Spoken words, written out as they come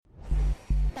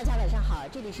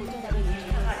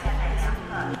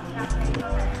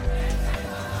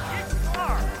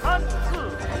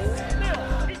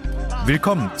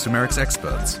Willkommen zu Merrick's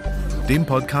Experts, dem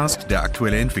Podcast, der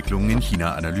aktuelle Entwicklungen in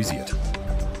China analysiert.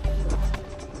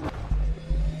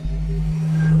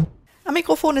 Am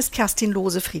Mikrofon ist Kerstin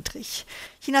Lohse-Friedrich.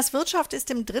 Chinas Wirtschaft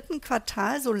ist im dritten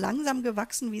Quartal so langsam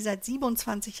gewachsen wie seit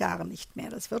 27 Jahren nicht mehr.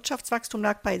 Das Wirtschaftswachstum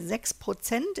lag bei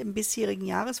 6%, im bisherigen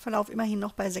Jahresverlauf immerhin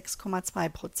noch bei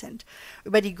 6,2%.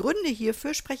 Über die Gründe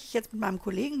hierfür spreche ich jetzt mit meinem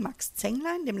Kollegen Max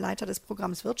Zenglein, dem Leiter des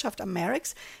Programms Wirtschaft am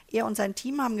Merrick's. Er und sein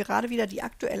Team haben gerade wieder die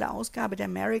aktuelle Ausgabe der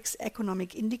Merrick's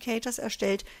Economic Indicators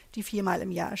erstellt, die 4-mal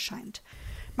im Jahr erscheint.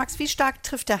 Max, wie stark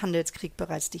trifft der Handelskrieg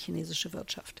bereits die chinesische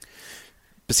Wirtschaft?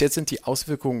 Bis jetzt sind die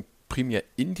Auswirkungen primär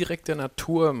indirekter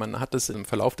Natur. Man hat es im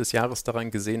Verlauf des Jahres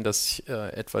daran gesehen, dass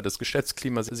etwa das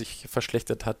Geschäftsklima sich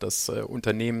verschlechtert hat, dass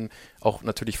Unternehmen auch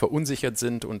natürlich verunsichert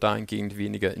sind und dahingehend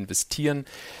weniger investieren.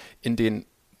 In den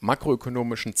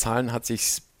makroökonomischen Zahlen hat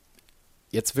sich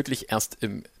jetzt wirklich erst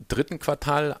im dritten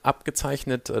Quartal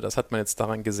abgezeichnet. Das hat man jetzt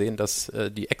daran gesehen, dass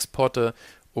die Exporte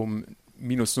um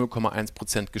minus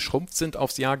 0,1% geschrumpft sind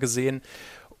aufs Jahr gesehen.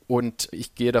 Und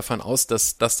ich gehe davon aus,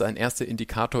 dass das ein erster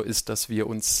Indikator ist, dass wir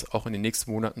uns auch in den nächsten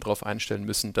Monaten darauf einstellen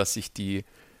müssen, dass sich die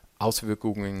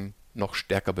Auswirkungen noch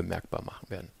stärker bemerkbar machen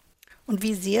werden. Und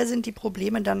wie sehr sind die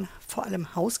Probleme dann vor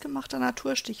allem hausgemachter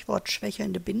Natur, Stichwort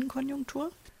schwächelnde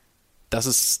Binnenkonjunktur? Das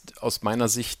ist aus meiner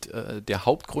Sicht der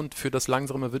Hauptgrund für das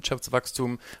langsame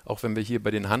Wirtschaftswachstum. Auch wenn wir hier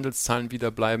bei den Handelszahlen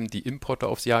wieder bleiben, die Importe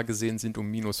aufs Jahr gesehen sind um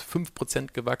minus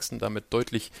 5% gewachsen, damit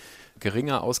deutlich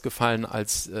geringer ausgefallen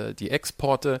als die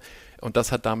Exporte. Und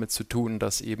das hat damit zu tun,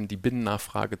 dass eben die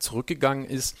Binnennachfrage zurückgegangen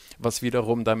ist, was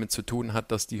wiederum damit zu tun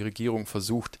hat, dass die Regierung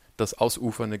versucht, das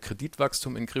ausufernde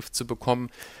Kreditwachstum in den Griff zu bekommen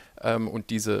und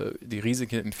die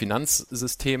Risiken im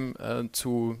Finanzsystem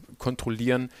zu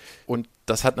kontrollieren. Und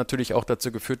das hat natürlich auch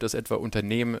dazu geführt, dass etwa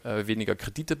Unternehmen weniger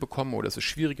Kredite bekommen oder dass es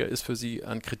schwieriger ist für sie,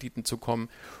 an Krediten zu kommen.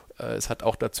 Es hat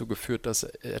auch dazu geführt, dass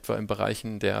etwa in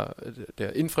Bereichen der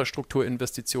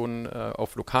Infrastrukturinvestitionen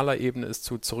auf lokaler Ebene es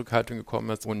zu Zurückhaltung gekommen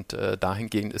ist. Und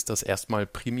dahingehend ist das erstmal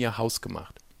primär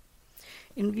hausgemacht.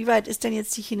 Inwieweit ist denn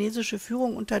jetzt die chinesische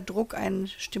Führung unter Druck, ein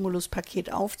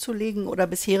Stimuluspaket aufzulegen oder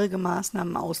bisherige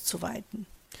Maßnahmen auszuweiten?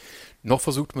 Noch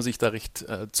versucht man sich da recht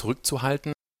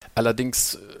zurückzuhalten.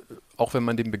 Allerdings, auch wenn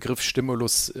man den Begriff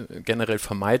Stimulus generell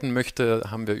vermeiden möchte,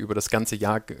 haben wir über das ganze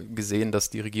Jahr gesehen, dass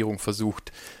die Regierung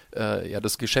versucht,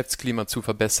 das Geschäftsklima zu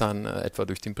verbessern, etwa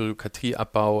durch den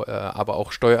Bürokratieabbau, aber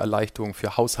auch Steuererleichterungen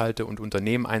für Haushalte und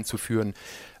Unternehmen einzuführen.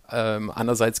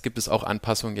 Andererseits gibt es auch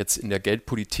Anpassungen jetzt in der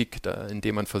Geldpolitik,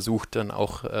 indem man versucht, dann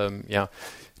auch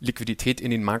Liquidität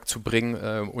in den Markt zu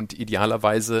bringen und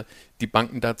idealerweise die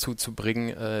Banken dazu zu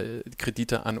bringen,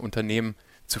 Kredite an Unternehmen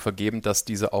zu vergeben, dass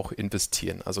diese auch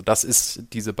investieren. Also das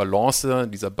ist dieser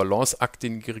Balanceakt,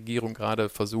 den die Regierung gerade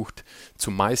versucht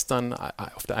zu meistern.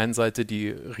 Auf der einen Seite die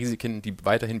Risiken, die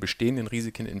weiterhin bestehenden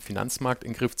Risiken im Finanzmarkt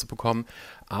in den Griff zu bekommen,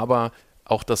 aber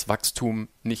auch das Wachstum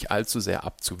nicht allzu sehr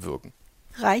abzuwürgen.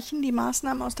 Reichen die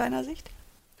Maßnahmen aus deiner Sicht?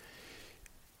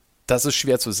 Das ist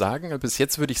schwer zu sagen. Bis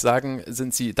jetzt würde ich sagen,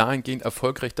 sind sie dahingehend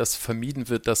erfolgreich, dass vermieden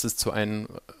wird, dass es zu einem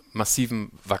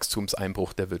massiven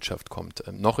Wachstumseinbruch der Wirtschaft kommt.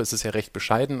 Noch ist es ja recht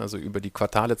bescheiden. Also über die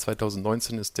Quartale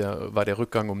 2019 war der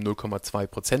Rückgang um 0,2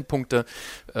 Prozentpunkte,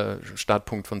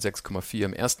 Startpunkt von 6,4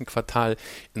 im ersten Quartal.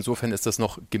 Insofern ist das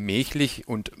noch gemächlich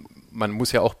und man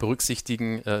muss ja auch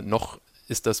berücksichtigen, noch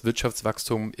ist das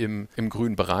Wirtschaftswachstum im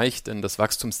grünen Bereich, denn das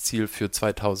Wachstumsziel für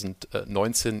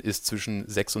 2019 ist zwischen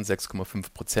 6 und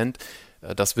 6,5%.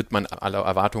 Das wird man aller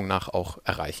Erwartung nach auch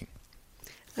erreichen.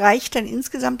 Reicht denn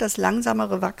insgesamt das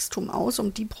langsamere Wachstum aus,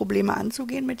 um die Probleme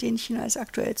anzugehen, mit denen China es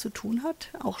aktuell zu tun hat?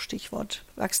 Auch Stichwort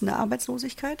wachsende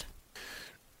Arbeitslosigkeit?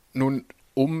 Nun,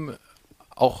 um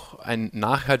auch ein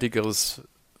nachhaltigeres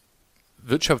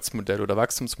Wirtschaftsmodell oder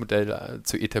Wachstumsmodell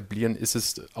zu etablieren, ist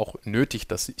es auch nötig,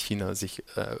 dass China sich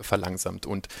verlangsamt.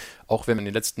 Und auch wenn wir in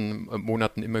den letzten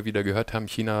Monaten immer wieder gehört haben,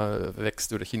 China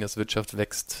wächst oder Chinas Wirtschaft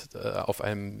wächst auf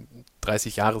einem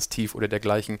 30-Jahrestief oder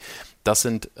dergleichen, das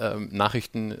sind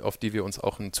Nachrichten, auf die wir uns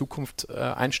auch in Zukunft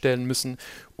einstellen müssen.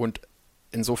 Und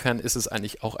insofern ist es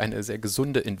eigentlich auch eine sehr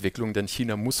gesunde Entwicklung, denn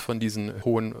China muss von diesem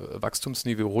hohen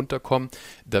Wachstumsniveau runterkommen,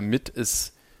 damit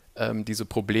es diese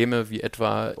Probleme wie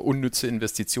etwa unnütze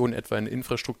Investitionen, etwa in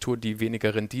Infrastruktur, die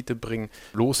weniger Rendite bringen,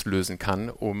 loslösen kann,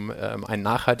 um ein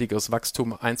nachhaltigeres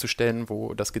Wachstum einzustellen,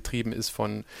 wo das getrieben ist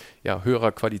von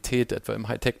höherer Qualität, etwa im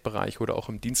Hightech-Bereich oder auch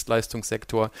im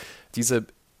Dienstleistungssektor. Diese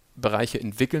Bereiche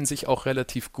entwickeln sich auch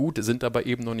relativ gut, sind aber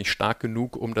eben noch nicht stark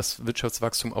genug, um das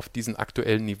Wirtschaftswachstum auf diesem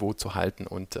aktuellen Niveau zu halten.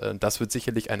 Und das wird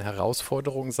sicherlich eine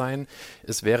Herausforderung sein.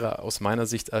 Es wäre aus meiner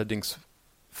Sicht allerdings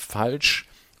falsch,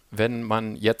 wenn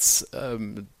man jetzt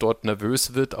dort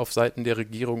nervös wird auf Seiten der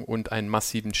Regierung und einen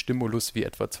massiven Stimulus wie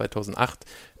etwa 2008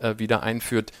 wieder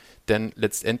einführt. Denn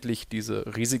letztendlich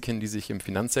diese Risiken, die sich im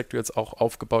Finanzsektor jetzt auch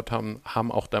aufgebaut haben,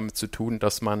 haben auch damit zu tun,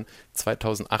 dass man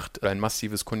 2008 ein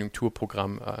massives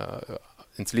Konjunkturprogramm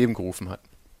ins Leben gerufen hat.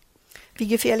 Wie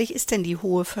gefährlich ist denn die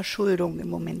hohe Verschuldung im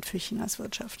Moment für Chinas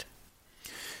Wirtschaft?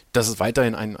 Das ist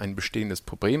weiterhin ein bestehendes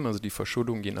Problem. Also die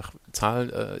Verschuldung je nach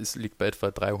Zahl liegt bei etwa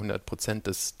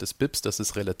 300% des BIPs. Das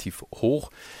ist relativ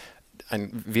hoch.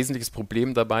 Ein wesentliches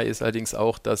Problem dabei ist allerdings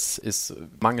auch, dass es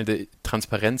mangelnde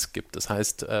Transparenz gibt. Das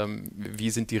heißt, wie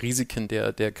sind die Risiken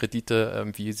der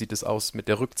Kredite, wie sieht es aus mit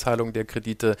der Rückzahlung der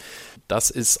Kredite. Das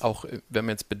ist auch, wenn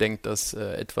man jetzt bedenkt, dass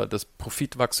etwa das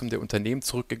Profitwachstum der Unternehmen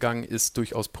zurückgegangen ist,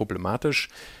 durchaus problematisch.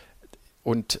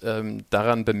 Und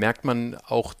daran bemerkt man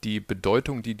auch die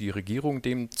Bedeutung, die die Regierung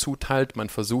dem zuteilt. Man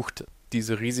versucht,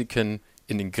 diese Risiken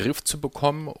in den Griff zu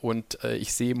bekommen und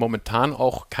ich sehe momentan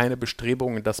auch keine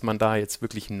Bestrebungen, dass man da jetzt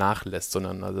wirklich nachlässt,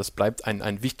 sondern also das bleibt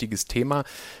ein wichtiges Thema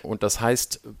und das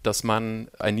heißt, dass man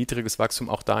ein niedriges Wachstum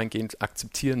auch dahingehend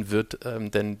akzeptieren wird,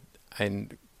 denn ein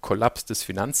Kollaps des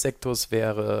Finanzsektors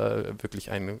wäre wirklich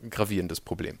ein gravierendes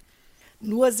Problem.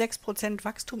 Nur 6%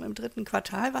 Wachstum im dritten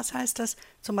Quartal, was heißt das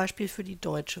zum Beispiel für die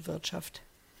deutsche Wirtschaft?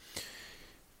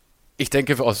 Ich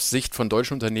denke, aus Sicht von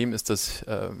deutschen Unternehmen ist das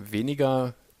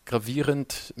weniger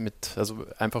gravierend, also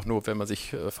einfach nur, wenn man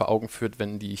sich vor Augen führt,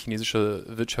 wenn die chinesische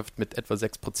Wirtschaft mit etwa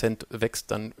 6%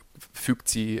 wächst, dann fügt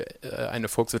sie eine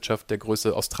Volkswirtschaft der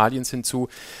Größe Australiens hinzu.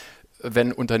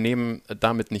 Wenn Unternehmen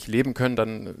damit nicht leben können,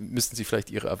 dann müssen sie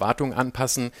vielleicht ihre Erwartungen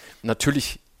anpassen.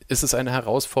 Natürlich ist es eine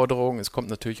Herausforderung. Es kommt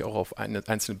natürlich auch auf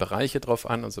einzelne Bereiche drauf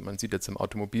an. Also man sieht jetzt im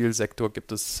Automobilsektor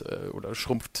gibt es oder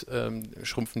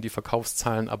schrumpfen die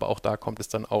Verkaufszahlen, aber auch da kommt es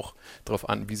dann auch darauf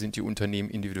an, wie sind die Unternehmen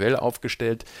individuell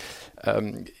aufgestellt.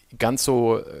 Ganz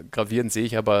so gravierend sehe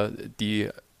ich aber die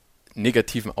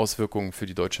negativen Auswirkungen für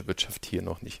die deutsche Wirtschaft hier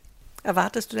noch nicht.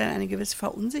 Erwartest du denn eine gewisse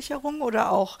Verunsicherung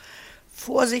oder auch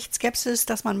Vorsicht, Skepsis,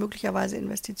 dass man möglicherweise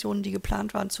Investitionen, die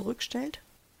geplant waren, zurückstellt?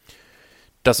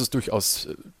 Das ist durchaus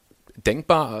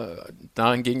denkbar.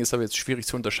 Dahingegen ist aber jetzt schwierig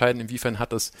zu unterscheiden, inwiefern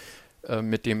hat das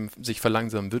mit dem sich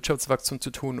verlangsamenden Wirtschaftswachstum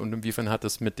zu tun und inwiefern hat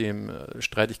es mit den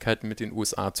Streitigkeiten mit den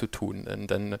USA zu tun.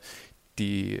 Denn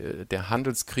der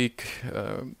Handelskrieg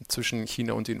zwischen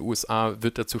China und den USA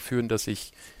wird dazu führen, dass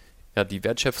sich die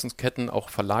Wertschöpfungsketten auch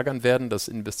verlagern werden, dass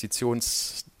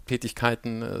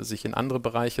Investitionstätigkeiten sich in andere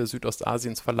Bereiche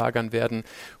Südostasiens verlagern werden.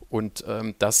 Und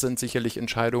das sind sicherlich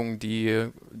Entscheidungen, die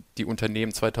die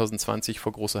Unternehmen 2020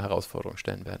 vor große Herausforderungen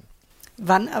stellen werden.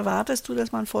 Wann erwartest du,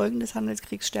 dass man Folgen des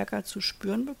Handelskriegs stärker zu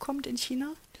spüren bekommt in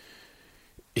China?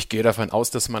 Ich gehe davon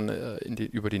aus, dass man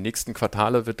über die nächsten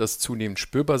Quartale wird das zunehmend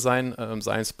spürbar sein,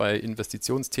 sei es bei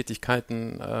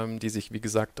Investitionstätigkeiten, die sich, wie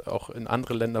gesagt, auch in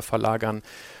andere Länder verlagern.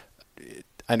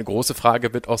 Eine große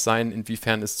Frage wird auch sein,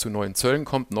 inwiefern es zu neuen Zöllen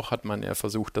kommt. Noch hat man ja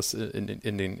versucht, das in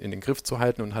den Griff zu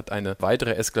halten und hat eine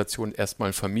weitere Eskalation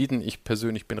erstmal vermieden. Ich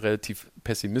persönlich bin relativ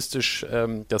pessimistisch,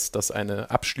 dass das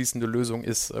eine abschließende Lösung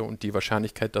ist und die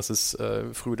Wahrscheinlichkeit, dass es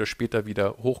früher oder später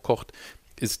wieder hochkocht,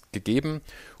 ist gegeben.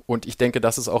 Und ich denke,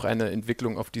 das ist auch eine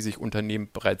Entwicklung, auf die sich Unternehmen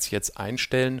bereits jetzt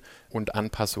einstellen und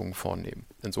Anpassungen vornehmen.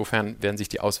 Insofern werden sich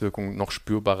die Auswirkungen noch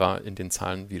spürbarer in den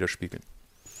Zahlen widerspiegeln.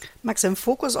 Max, im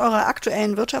Fokus eurer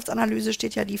aktuellen Wirtschaftsanalyse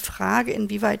steht ja die Frage,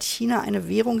 inwieweit China eine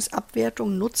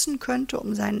Währungsabwertung nutzen könnte,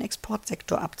 um seinen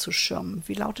Exportsektor abzuschirmen.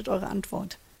 Wie lautet eure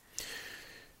Antwort?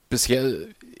 Bisher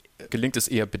gelingt es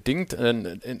eher bedingt.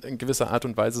 In gewisser Art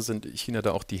und Weise sind China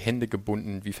da auch die Hände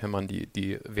gebunden, inwiefern man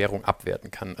die Währung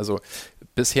abwerten kann. Also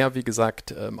bisher, wie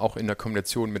gesagt, auch in der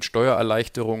Kombination mit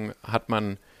Steuererleichterungen hat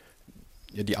man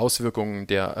die Auswirkungen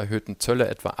der erhöhten Zölle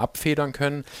etwa abfedern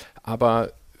können,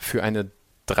 aber für eine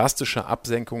drastische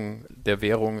Absenkung der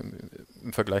Währung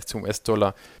im Vergleich zum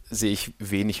US-Dollar sehe ich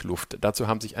wenig Luft. Dazu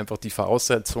haben sich einfach die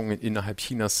Voraussetzungen innerhalb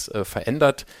Chinas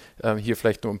verändert. Hier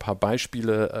vielleicht nur ein paar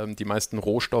Beispiele. Die meisten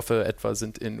Rohstoffe etwa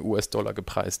sind in US-Dollar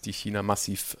gepreist, die China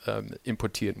massiv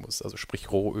importieren muss, also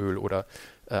sprich Rohöl oder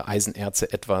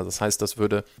Eisenerze etwa. Das heißt, das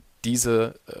würde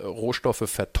diese Rohstoffe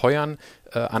verteuern.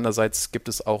 Andererseits gibt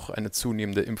es auch eine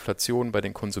zunehmende Inflation bei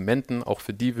den Konsumenten. Auch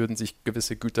für die würden sich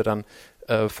gewisse Güter dann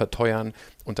verteuern.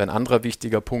 Und ein anderer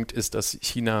wichtiger Punkt ist, dass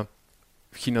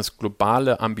Chinas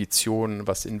globale Ambitionen,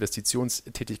 was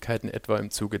Investitionstätigkeiten etwa im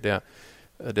Zuge der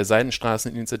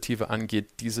Seidenstraßeninitiative angeht,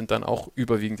 die sind dann auch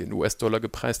überwiegend in US-Dollar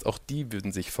gepreist. Auch die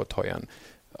würden sich verteuern.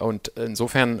 Und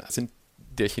insofern sind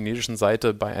der chinesischen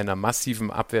Seite bei einer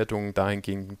massiven Abwertung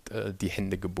dahingehend die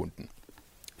Hände gebunden.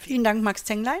 Vielen Dank, Max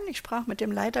Zenglein. Ich sprach mit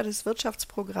dem Leiter des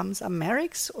Wirtschaftsprogramms am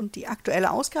MERICS und die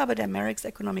aktuelle Ausgabe der MERICS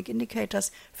Economic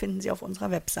Indicators finden Sie auf unserer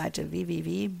Webseite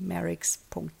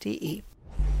www.merics.de.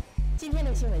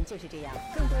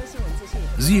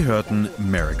 Sie hörten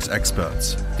MERICS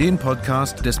Experts, den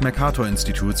Podcast des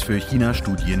Mercator-Instituts für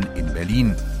China-Studien in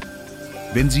Berlin.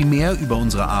 Wenn Sie mehr über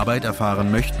unsere Arbeit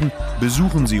erfahren möchten,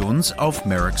 besuchen Sie uns auf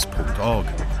merics.org.